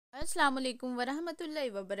Assalamu alaikum wa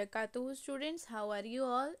rahmatullahi wa barakatuh, students. How are you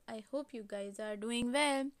all? I hope you guys are doing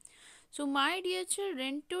well. So, my dear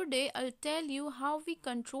children, today I'll tell you how we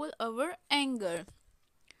control our anger.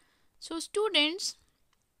 So, students,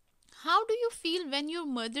 how do you feel when your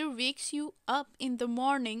mother wakes you up in the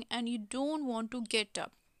morning and you don't want to get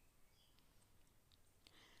up?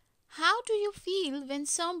 How do you feel when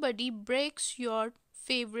somebody breaks your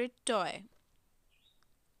favorite toy?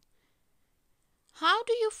 How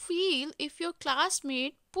do you feel if your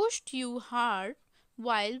classmate pushed you hard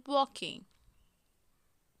while walking?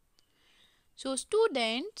 So,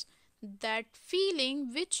 students, that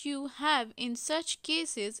feeling which you have in such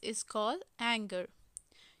cases is called anger.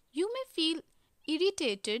 You may feel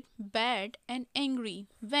irritated, bad, and angry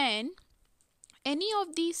when any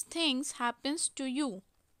of these things happens to you.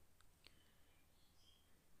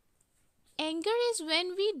 Anger is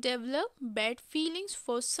when we develop bad feelings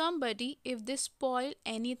for somebody if they spoil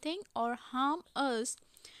anything or harm us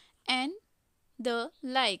and the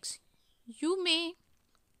likes. You may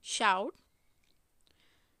shout,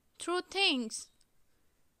 throw things,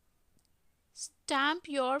 stamp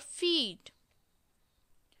your feet,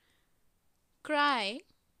 cry,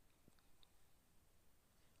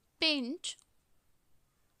 pinch,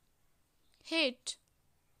 hit,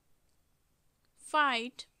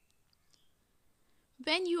 fight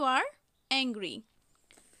when you are angry.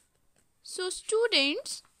 So,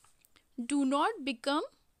 students, do not become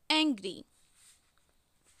angry.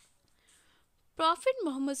 Prophet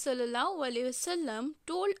Muhammad sallallahu alaihi wasallam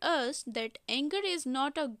told us that anger is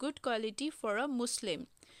not a good quality for a Muslim,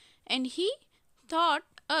 and he taught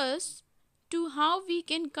us to how we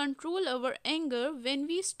can control our anger when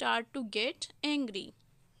we start to get angry.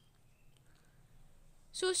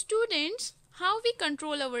 So, students, how we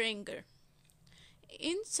control our anger?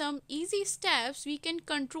 In some easy steps, we can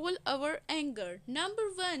control our anger. Number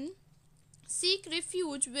 1, seek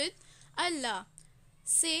refuge with Allah.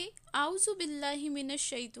 Say, Auzu billahi minash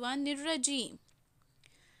shaitanir rajim.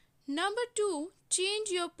 Number 2, change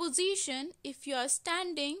your position. If you are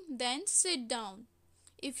standing, then sit down.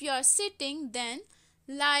 If you are sitting, then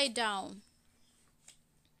lie down.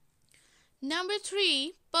 Number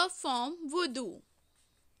 3, perform wudu.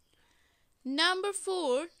 Number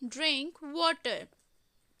 4, drink water.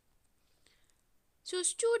 So,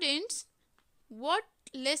 students, what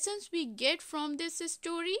lessons we get from this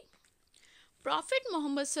story? Prophet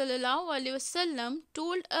Muhammad sallallahu alaihi wasallam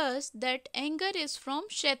told us that anger is from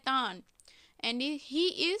shaitan and he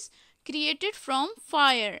is created from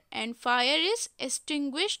fire, and fire is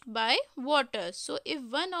extinguished by water. So, if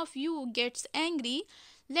one of you gets angry,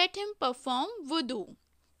 let him perform wudu.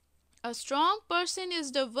 A strong person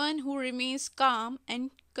is the one who remains calm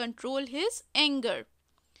and control his anger.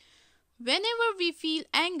 Whenever we feel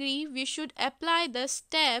angry, we should apply the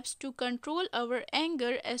steps to control our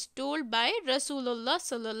anger as told by Rasulullah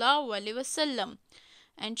sallallahu alaihi wasallam,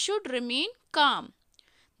 and should remain calm.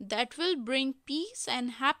 That will bring peace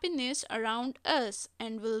and happiness around us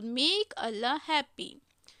and will make Allah happy.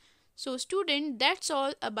 So, student, that's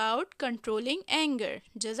all about controlling anger.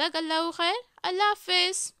 Jazakallahu khair. Allah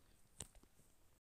Hafiz.